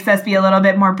and makes us be a little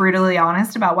bit more brutally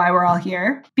honest about why we're all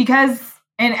here. Because,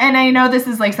 and I know this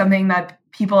is like something that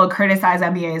people criticize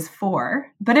MBAs for,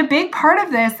 but a big part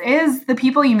of this is the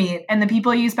people you meet and the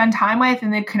people you spend time with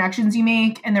and the connections you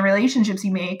make and the relationships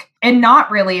you make, and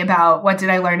not really about what did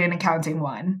I learn in accounting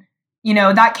one.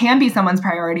 That can be someone's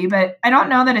priority, but I don't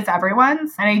know that it's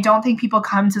everyone's. And I don't think people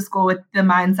come to school with the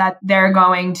mindset they're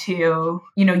going to,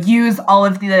 use all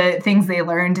of the things they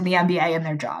learned in the MBA in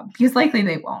their job, because likely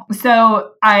they won't.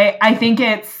 So I think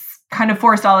it's kind of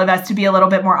forced all of us to be a little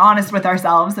bit more honest with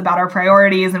ourselves about our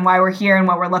priorities and why we're here and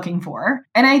what we're looking for.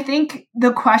 And I think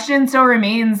the question still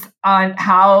remains on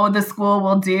how the school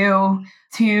will do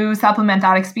to supplement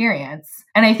that experience.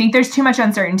 And I think there's too much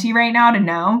uncertainty right now to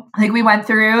know. Like we went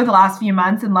through the last few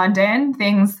months in London,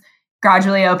 things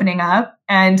gradually opening up,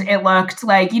 and it looked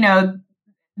like,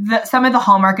 some of the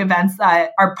hallmark events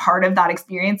that are part of that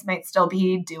experience might still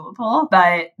be doable.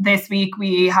 But this week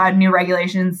we had new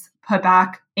regulations put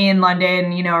back in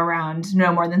London, around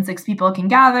no more than 6 people can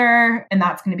gather, and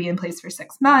that's going to be in place for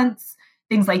 6 months.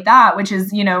 things like that, which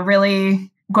is,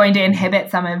 really going to inhibit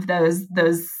some of those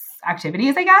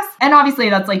activities, I guess. And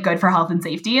obviously that's like good for health and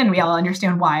safety, and we all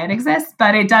understand why it exists,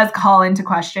 but it does call into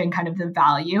question kind of the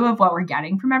value of what we're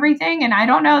getting from everything. And I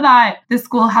don't know that the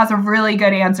school has a really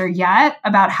good answer yet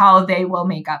about how they will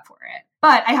make up for it.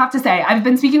 But I have to say, I've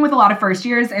been speaking with a lot of first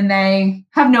years and they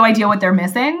have no idea what they're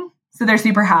missing. So they're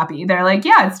super happy. They're like,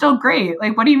 yeah, it's still great.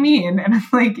 Like, what do you mean? And I'm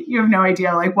like, you have no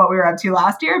idea like what we were up to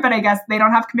last year, but I guess they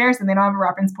don't have comparison. They don't have a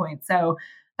reference point. So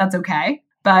that's okay.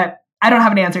 But I don't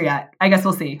have an answer yet. I guess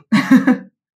we'll see.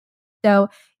 So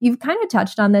you've kind of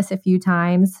touched on this a few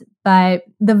times, but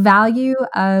the value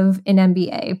of an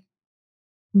MBA,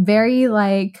 very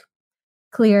like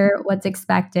clear what's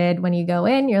expected when you go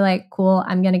in. You're like, cool,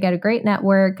 I'm going to get a great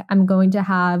network. I'm going to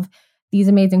have these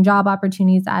amazing job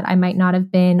opportunities that I might not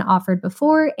have been offered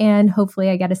before. And hopefully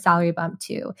I get a salary bump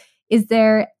too. Is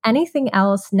there anything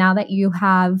else now that you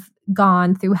have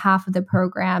gone through half of the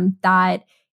program that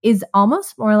is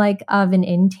almost more like of an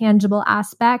intangible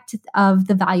aspect of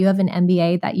the value of an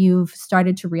MBA that you've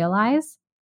started to realize?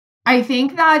 I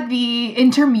think that the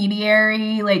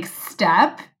intermediary like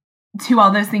step to all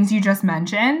those things you just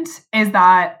mentioned is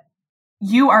that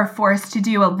you are forced to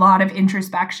do a lot of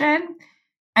introspection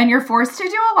and you're forced to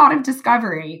do a lot of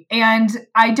discovery. And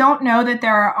I don't know that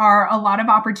there are a lot of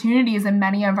opportunities in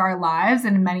many of our lives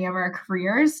and in many of our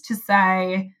careers to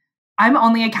say, I'm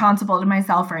only accountable to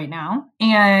myself right now,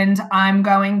 and I'm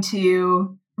going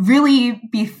to really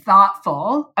be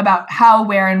thoughtful about how,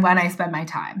 where, and when I spend my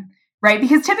time, right?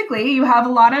 Because typically you have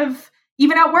a lot of,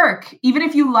 even at work, even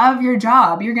if you love your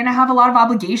job, you're going to have a lot of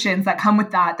obligations that come with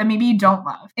that maybe you don't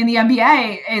love. In the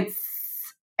MBA,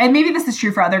 and maybe this is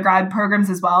true for other grad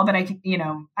programs as well, but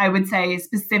I would say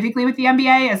specifically with the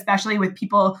MBA, especially with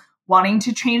people wanting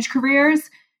to change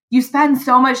careers, you spend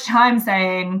so much time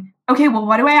saying, okay, well,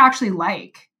 what do I actually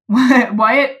like?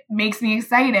 What makes me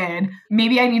excited?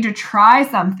 Maybe I need to try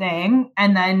something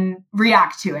and then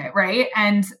react to it, right?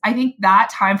 And I think that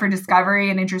time for discovery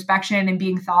and introspection and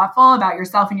being thoughtful about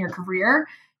yourself and your career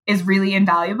is really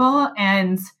invaluable.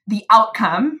 And the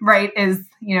outcome, right, is,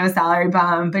 a salary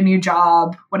bump, a new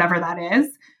job, whatever that is.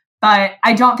 But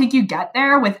I don't think you get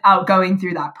there without going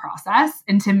through that process.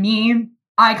 And to me,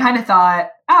 I kind of thought,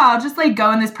 I'll just like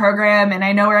go in this program and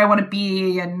I know where I want to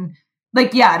be. And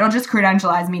like, yeah, it'll just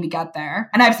credentialize me to get there.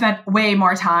 And I've spent way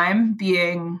more time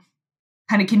being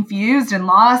kind of confused and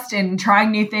lost and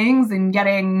trying new things and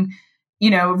getting,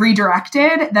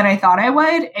 redirected than I thought I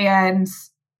would. And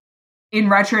in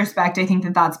retrospect, I think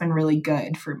that that's been really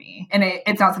good for me. And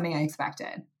it's not something I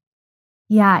expected.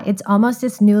 Yeah, it's almost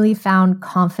this newly found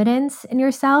confidence in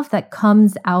yourself that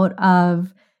comes out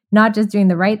of not just doing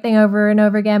the right thing over and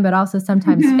over again, but also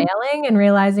sometimes failing and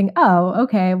realizing, oh,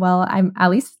 okay, well, at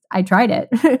least I tried it,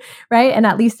 right? And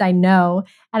at least I know.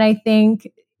 And I think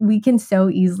we can so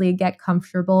easily get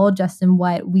comfortable just in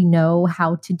what we know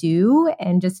how to do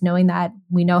and just knowing that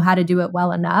we know how to do it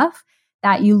well enough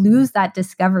that you lose that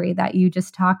discovery that you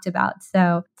just talked about.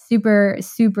 So super,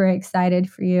 super excited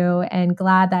for you and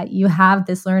glad that you have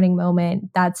this learning moment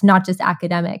that's not just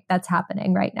academic, that's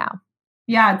happening right now.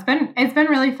 Yeah, it's been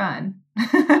really fun.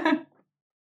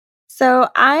 So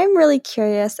I'm really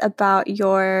curious about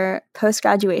your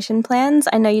post-graduation plans.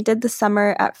 I know you did the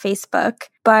summer at Facebook,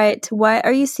 but what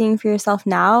are you seeing for yourself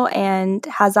now? And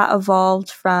has that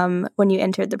evolved from when you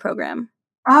entered the program?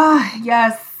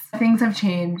 Yes, things have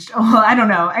changed. Well, I don't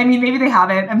know. I mean, maybe they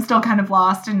haven't. I'm still kind of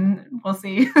lost and we'll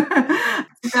see.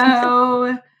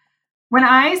 So when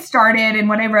I started and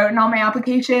what I wrote in all my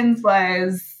applications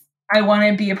was, I want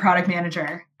to be a product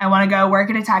manager. I want to go work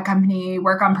at a tech company,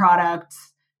 work on product,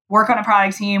 work on a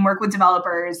product team, work with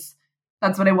developers.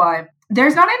 That's what I want.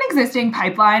 There's not an existing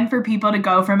pipeline for people to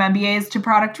go from MBAs to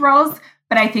product roles,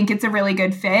 but I think it's a really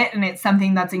good fit and it's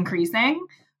something that's increasing.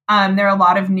 There are a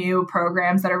lot of new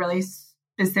programs that are really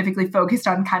specifically focused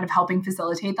on kind of helping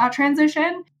facilitate that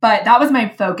transition. But that was my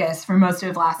focus for most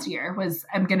of last year was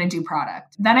I'm going to do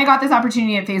product. Then I got this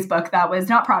opportunity at Facebook that was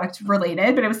not product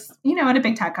related, but it was, at a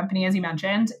big tech company, as you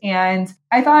mentioned. And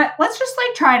I thought, let's just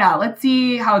like try it out. Let's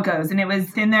see how it goes. And it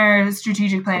was in their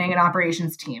strategic planning and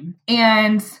operations team.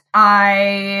 And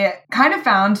I kind of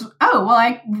found, I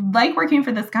like working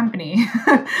for this company.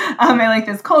 I like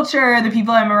this culture. The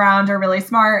people I'm around are really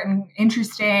smart and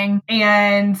interesting.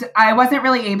 And I wasn't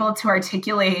really able to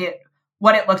articulate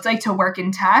what it looked like to work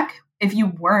in tech if you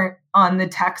weren't on the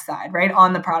tech side, right?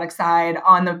 On the product side,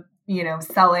 on the,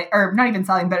 selling, or not even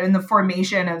selling, but in the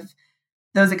formation of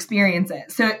those experiences.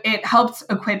 So it helped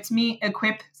equip me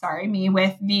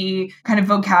with the kind of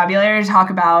vocabulary to talk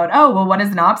about, oh, well, what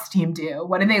does an ops team do?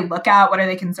 What do they look at? What are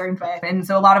they concerned with? And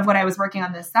so a lot of what I was working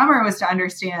on this summer was to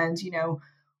understand,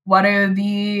 what are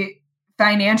the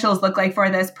financials look like for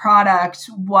this product?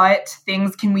 What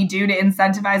things can we do to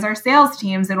incentivize our sales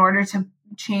teams in order to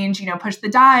change, push the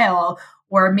dial?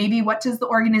 Or maybe what does the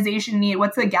organization need?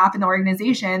 What's the gap in the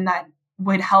organization that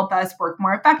would help us work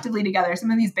more effectively together? Some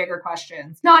of these bigger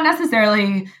questions. Not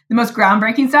necessarily the most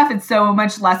groundbreaking stuff. It's so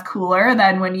much less cooler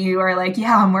than when you are like,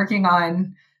 yeah, I'm working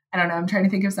on, I don't know, I'm trying to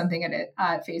think of something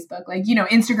at Facebook, like,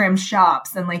 Instagram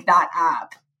shops and like that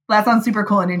app. That sounds super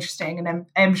cool and interesting, and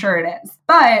I'm sure it is.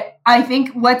 But I think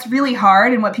what's really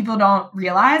hard and what people don't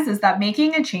realize is that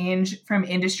making a change from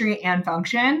industry and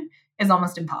function is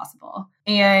almost impossible.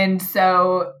 And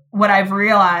so what I've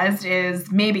realized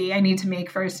is maybe I need to make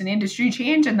first an industry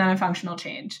change and then a functional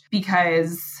change,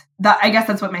 because I guess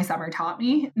that's what my summer taught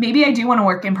me. Maybe I do want to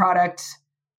work in product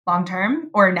long-term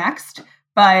or next,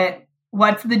 but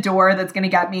what's the door that's going to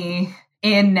get me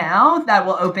in now that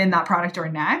will open that product door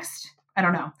next? I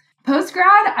don't know.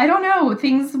 Post-grad, I don't know.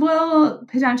 Things will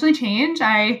potentially change.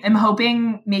 I am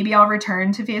hoping maybe I'll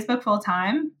return to Facebook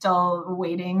full-time. Still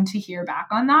waiting to hear back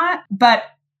on that. But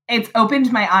it's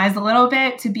opened my eyes a little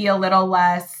bit to be a little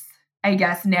less, I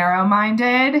guess,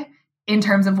 narrow-minded in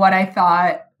terms of what I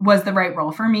thought was the right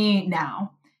role for me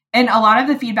now. And a lot of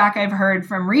the feedback I've heard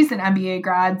from recent MBA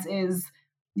grads is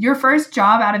your first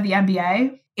job out of the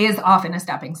MBA is often a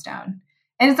stepping stone.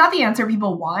 And it's not the answer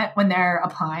people want when they're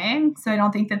applying. So I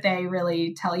don't think that they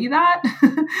really tell you that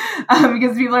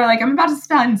because people are like, I'm about to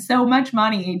spend so much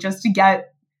money just to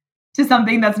get to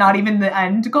something that's not even the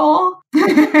end goal.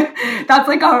 That's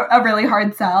like a really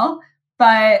hard sell.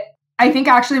 But I think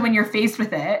actually when you're faced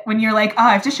with it, when you're like, oh,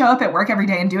 I have to show up at work every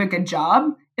day and do a good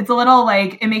job, it's a little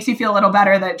like, it makes you feel a little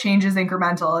better that change is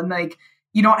incremental and like,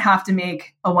 you don't have to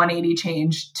make a 180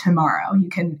 change tomorrow.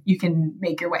 You can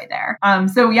make your way there.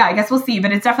 So yeah, I guess we'll see.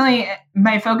 But it's definitely,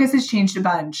 my focus has changed a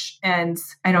bunch, and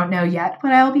I don't know yet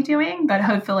what I'll be doing, but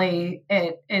hopefully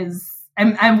it is.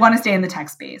 I want to stay in the tech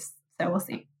space, so we'll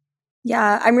see.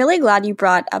 Yeah, I'm really glad you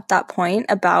brought up that point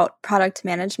about product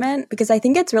management, because I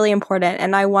think it's really important,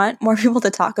 and I want more people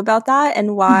to talk about that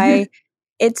and why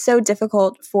it's so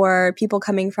difficult for people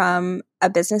coming from a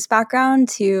business background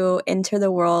to enter the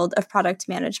world of product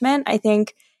management. I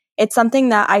think it's something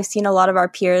that I've seen a lot of our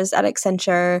peers at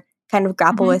Accenture kind of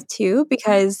grapple with too,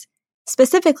 because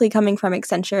specifically coming from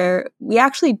Accenture, we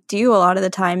actually do a lot of the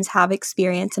times have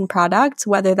experience in products,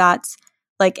 whether that's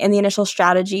like in the initial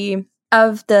strategy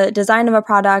of the design of a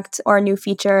product or a new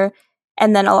feature.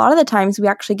 And then a lot of the times we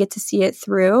actually get to see it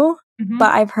through.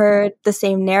 But I've heard the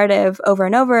same narrative over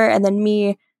and over. And then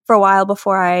me, for a while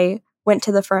before I went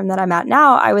to the firm that I'm at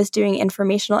now, I was doing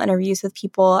informational interviews with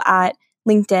people at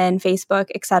LinkedIn,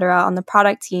 Facebook, etc. on the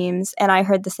product teams. And I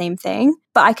heard the same thing.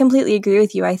 But I completely agree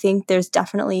with you. I think there's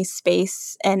definitely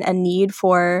space and a need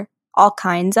for all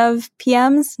kinds of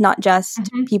PMs, not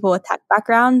just people with tech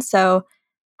backgrounds. So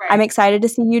I'm excited to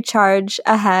see you charge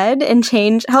ahead and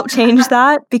help change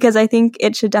that, because I think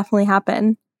it should definitely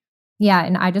happen. Yeah,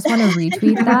 and I just want to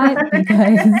retweet that,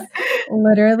 because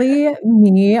literally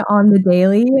me on the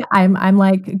daily, I'm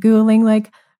like Googling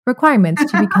like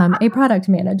requirements to become a product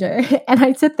manager. And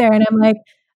I sit there and I'm like,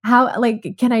 how,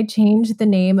 like, can I change the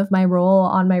name of my role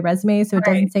on my resume so it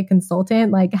doesn't say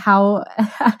consultant? Like how,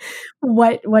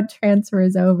 what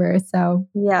transfers over? So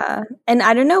yeah. And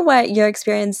I don't know what your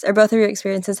experience or both of your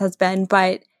experiences has been,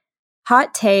 but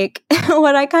hot take,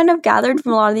 what I kind of gathered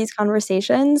from a lot of these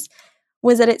conversations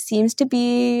was that it seems to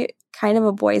be kind of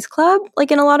a boys' club,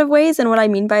 like in a lot of ways. And what I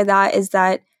mean by that is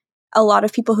that a lot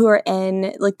of people who are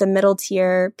in like the middle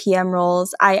tier PM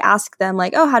roles, I ask them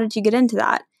like, oh, how did you get into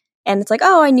that? And it's like,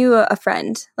 oh, I knew a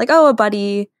friend, like, oh, a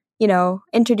buddy,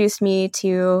 introduced me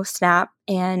to Snap,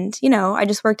 and, I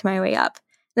just worked my way up.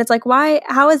 And it's like,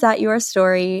 how is that your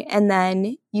story? And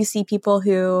then you see people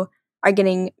who are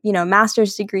getting,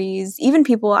 master's degrees, even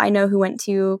people I know who went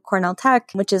to Cornell Tech,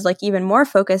 which is like even more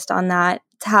focused on that,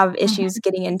 to have issues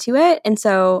getting into it. And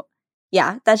so,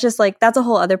 yeah, that's a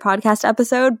whole other podcast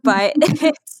episode, but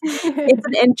it's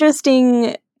an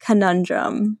interesting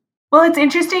conundrum. Well, it's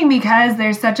interesting because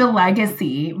there's such a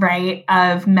legacy, right,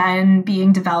 of men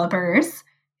being developers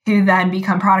who then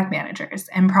become product managers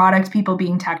and product people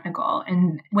being technical.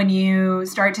 And when you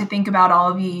start to think about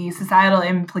all of the societal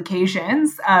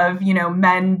implications of,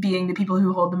 men being the people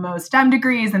who hold the most STEM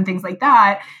degrees and things like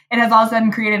that, it has all of a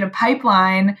sudden created a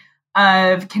pipeline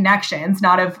of connections,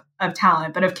 not of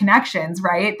talent, but of connections,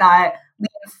 right, that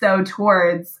leads so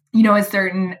towards, a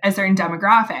certain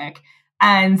demographic.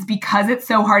 And because it's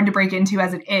so hard to break into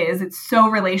as it is, it's so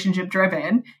relationship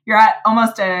driven, you're at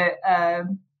almost a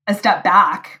step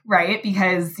back, right?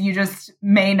 Because you just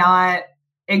may not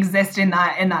exist in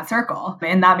that circle.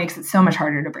 And that makes it so much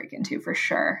harder to break into, for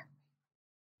sure.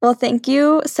 Well, thank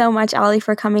you so much, Allie,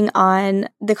 for coming on.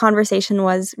 The conversation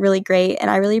was really great and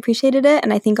I really appreciated it.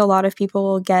 And I think a lot of people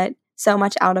will get so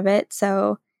much out of it.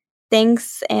 So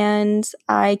thanks. And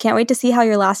I can't wait to see how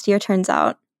your last year turns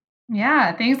out.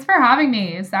 Yeah, thanks for having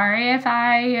me. Sorry if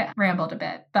I rambled a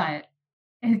bit, but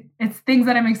it's things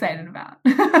that I'm excited about.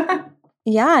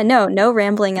 Yeah, no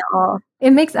rambling at all.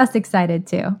 It makes us excited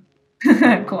too.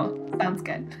 Cool. Sounds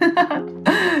good.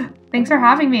 Thanks for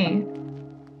having me.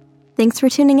 Thanks for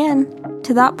tuning in.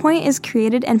 To That Point is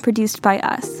created and produced by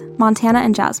us, Montana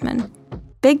and Jasmine.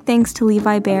 Big thanks to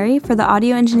Levi Berry for the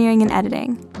audio engineering and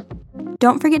editing.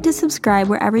 Don't forget to subscribe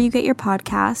wherever you get your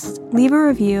podcasts, leave a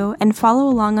review, and follow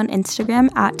along on Instagram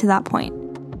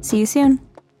 @ToThatPoint. See you soon.